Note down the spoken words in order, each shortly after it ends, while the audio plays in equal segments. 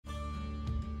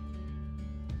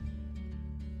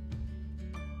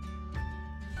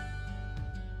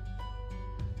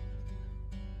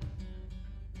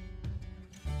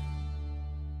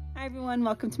Hi everyone,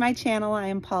 welcome to my channel. I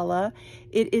am Paula.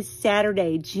 It is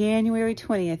Saturday, January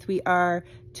 20th. We are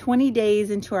 20 days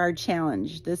into our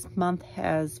challenge. This month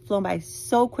has flown by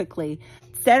so quickly.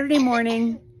 Saturday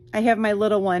morning, I have my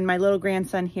little one, my little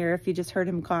grandson here, if you just heard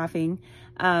him coughing.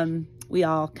 We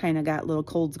all kind of got little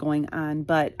colds going on,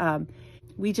 but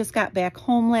we just got back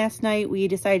home last night. We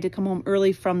decided to come home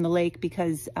early from the lake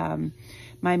because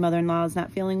my mother-in-law is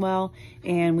not feeling well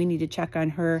and we need to check on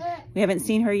her. We haven't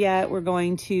seen her yet. We're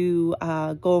going to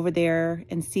go over there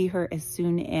and see her as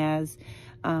soon as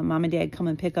Mom and Dad come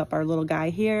and pick up our little guy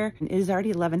here. It is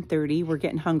already 11:30. We're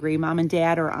getting hungry. Mom and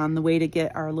Dad are on the way to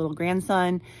get our little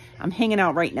grandson. I'm hanging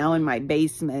out right now in my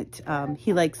basement.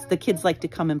 The kids like to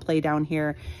come and play down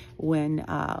here when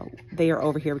they are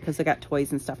over here because they got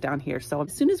toys and stuff down here. So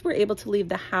as soon as we're able to leave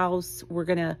the house, we're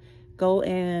gonna go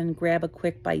and grab a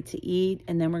quick bite to eat,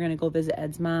 and then we're gonna go visit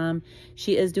Ed's mom.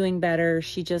 She is doing better.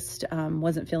 She just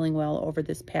wasn't feeling well over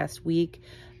this past week.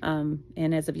 And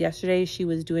as of yesterday, she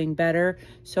was doing better.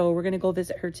 So we're gonna go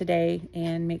visit her today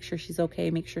and make sure she's okay,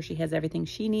 make sure she has everything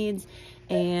she needs.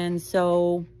 And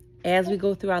so as we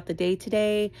go throughout the day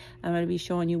today, I'm going to be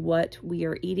showing you what we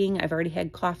are eating. I've already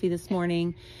had coffee this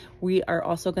morning. We are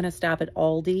also going to stop at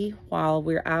Aldi while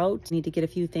we're out. Need to get a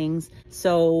few things.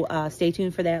 So stay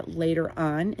tuned for that later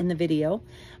on in the video.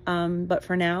 But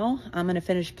for now, I'm going to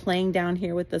finish playing down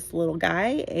here with this little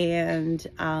guy, and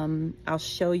I'll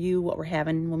show you what we're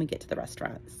having when we get to the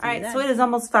restaurant. All right, so it is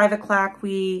almost 5 o'clock.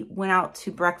 We went out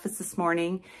to breakfast this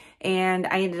morning, and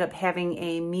I ended up having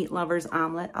a meat lover's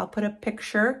omelet. I'll put a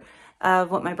picture of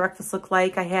what my breakfast looked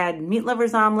like. I had meat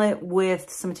lover's omelet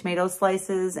with some tomato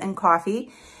slices and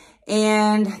coffee.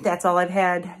 And that's all I've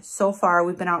had so far.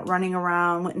 We've been out running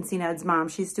around, went and seen Ed's mom.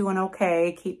 She's doing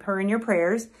okay. Keep her in your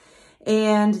prayers.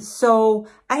 And so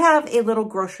I have a little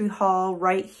grocery haul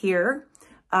right here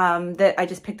that I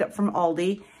just picked up from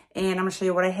Aldi. And I'm gonna show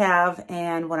you what I have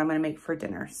and what I'm gonna make for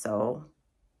dinner. So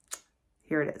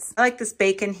here it is. I like this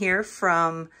bacon here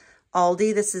from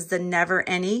Aldi. This is the Never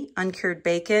Any uncured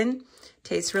bacon.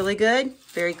 Tastes really good,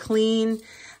 very clean.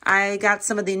 I got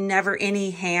some of the Never Any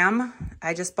ham.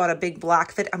 I just bought a big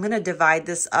block of it. I'm gonna divide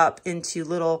this up into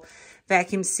little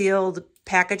vacuum sealed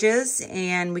packages,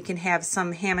 and we can have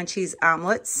some ham and cheese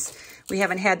omelets. We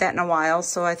haven't had that in a while,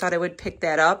 so I thought I would pick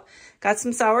that up. Got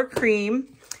some sour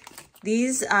cream.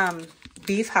 These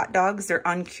beef hot dogs, they're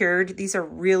uncured. These are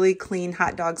really clean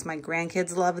hot dogs. My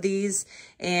grandkids love these,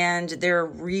 and they're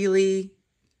really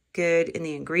good in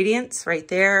the ingredients right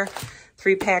there.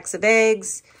 3 packs of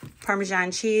eggs, Parmesan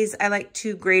cheese. I like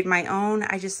to grate my own.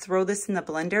 I just throw this in the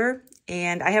blender,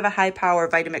 and I have a high power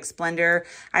Vitamix blender.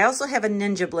 I also have a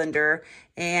Ninja blender,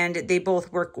 and they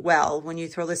both work well when you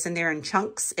throw this in there in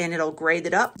chunks, and it'll grate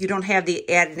it up. You don't have the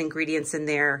added ingredients in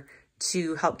there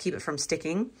to help keep it from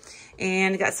sticking.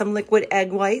 And got some liquid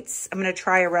egg whites. I'm gonna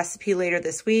try a recipe later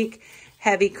this week.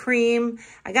 Heavy cream.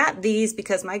 I got these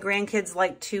because my grandkids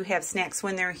like to have snacks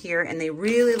when they're here, and they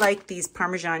really like these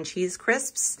Parmesan cheese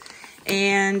crisps.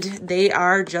 And they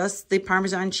are just the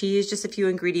Parmesan cheese, just a few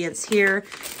ingredients here.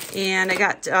 And I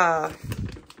got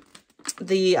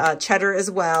the cheddar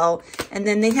as well. And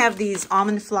then they have these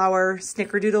almond flour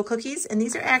snickerdoodle cookies, and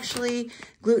these are actually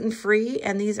gluten-free,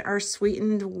 and these are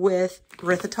sweetened with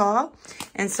erythritol.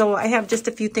 And so I have just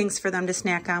a few things for them to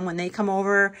snack on when they come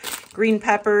over. Green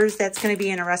peppers, that's going to be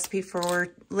in a recipe for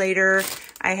later.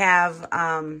 I have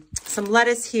some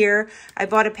lettuce here. I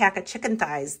bought a pack of chicken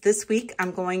thighs. This week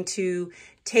I'm going to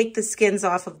take the skins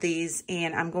off of these,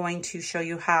 and I'm going to show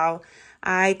you how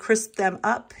I crisp them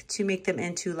up to make them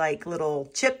into like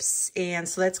little chips. And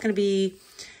so that's going to be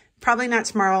probably not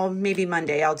tomorrow, maybe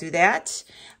Monday. I'll do that.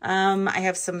 I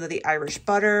have some of the Irish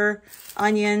butter,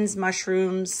 onions,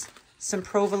 mushrooms, some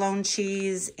provolone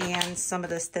cheese, and some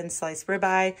of this thin sliced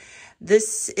ribeye.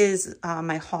 This is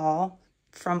my haul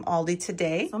from Aldi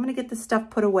today. So I'm going to get this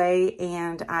stuff put away,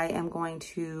 and I am going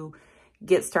to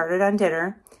get started on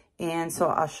dinner. And so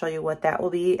I'll show you what that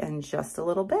will be in just a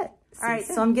little bit. All right,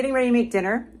 so I'm getting ready to make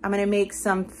dinner. I'm gonna make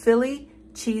some Philly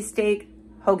cheesesteak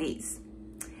hoagies.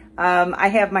 I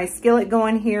have my skillet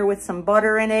going here with some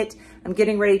butter in it. I'm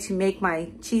getting ready to make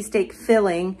my cheesesteak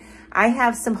filling. I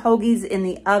have some hoagies in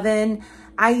the oven.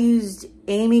 I used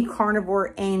Amy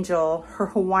Carnivore Angel, her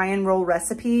Hawaiian roll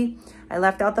recipe. I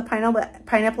left out the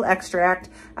pineapple extract.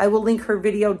 I will link her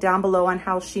video down below on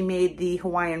how she made the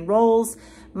Hawaiian rolls.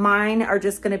 Mine are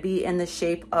just gonna be in the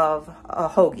shape of a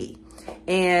hoagie.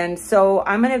 And so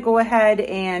I'm gonna go ahead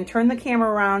and turn the camera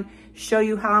around, show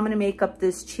you how I'm gonna make up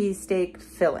this cheesesteak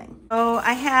filling. So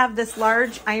I have this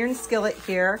large iron skillet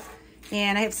here,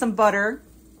 and I have some butter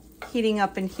heating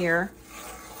up in here.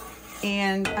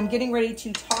 and I'm getting ready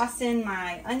to toss in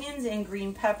my onions and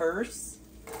green peppers.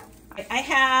 I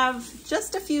have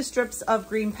just a few strips of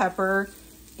green pepper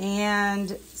and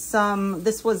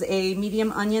this was a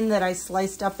medium onion that I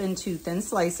sliced up into thin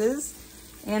slices.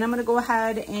 And I'm gonna go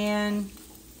ahead and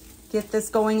get this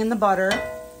going in the butter.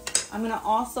 I'm gonna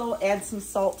also add some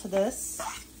salt to this.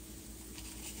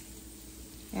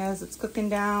 As it's cooking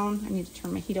down, I need to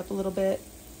turn my heat up a little bit.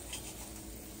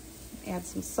 Add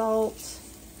some salt.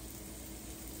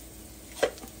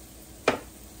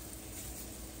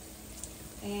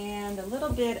 And a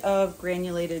little bit of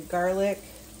granulated garlic.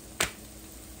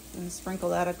 And sprinkle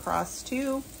that across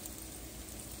too.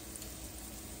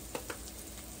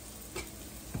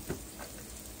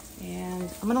 And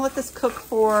I'm gonna let this cook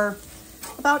for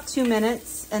about 2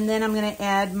 minutes, and then I'm gonna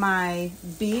add my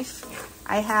beef.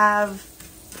 I have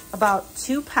about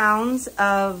 2 pounds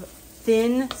of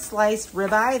thin sliced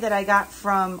ribeye that I got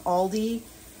from Aldi.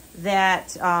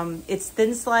 That it's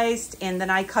thin sliced, and then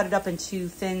I cut it up into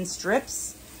thin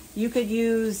strips. You could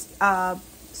use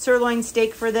sirloin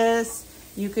steak for this.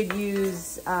 You could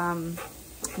use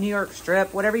New York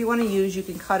strip, whatever you want to use. You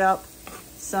can cut up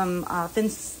some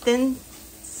thin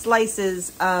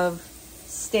slices of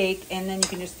steak, and then you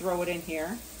can just throw it in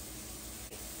here.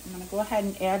 I'm gonna go ahead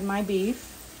and add my beef.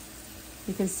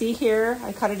 You can see here,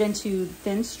 I cut it into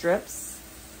thin strips.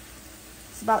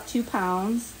 It's about 2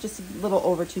 pounds, just a little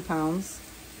over 2 pounds.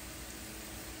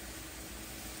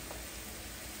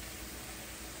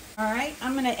 All right,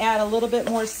 I'm gonna add a little bit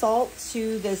more salt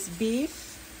to this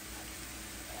beef.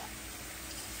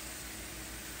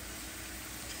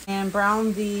 And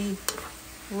brown the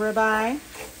ribeye.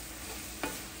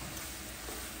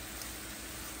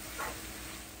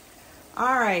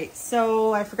 All right,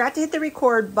 so I forgot to hit the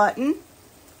record button.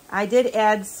 I did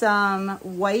add some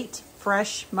white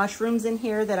fresh mushrooms in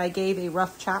here that I gave a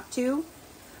rough chop to.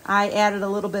 I added a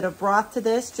little bit of broth to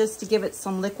this just to give it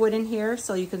some liquid in here,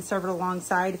 so you can serve it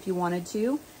alongside if you wanted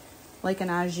to, like an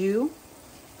au jus.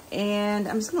 And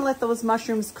I'm just gonna let those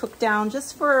mushrooms cook down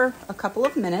just for a couple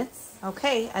of minutes.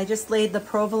 Okay, I just laid the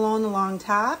provolone along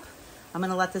top. I'm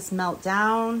gonna let this melt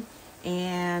down,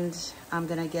 and I'm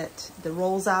gonna get the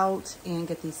rolls out and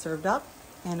get these served up,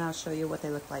 and I'll show you what they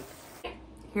look like.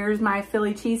 Here's my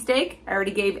Philly cheesesteak. I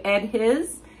already gave Ed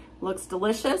his. Looks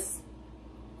delicious.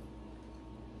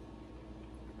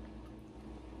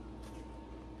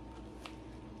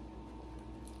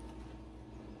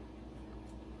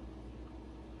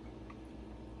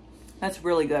 That's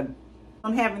really good.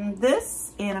 I'm having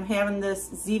this, and I'm having this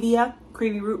Zevia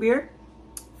creamy root beer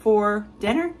for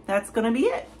dinner. That's gonna be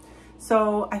it.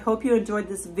 So I hope you enjoyed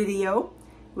this video.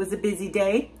 It was a busy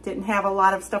day. Didn't have a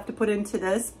lot of stuff to put into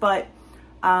this, but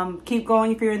keep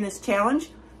going if you're in this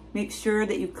challenge. Make sure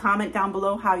that you comment down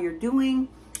below how you're doing.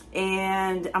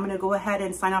 And I'm gonna go ahead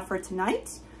and sign off for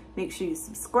tonight. Make sure you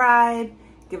subscribe,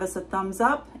 give us a thumbs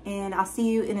up, and I'll see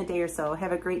you in a day or so.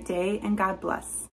 Have a great day, and God bless.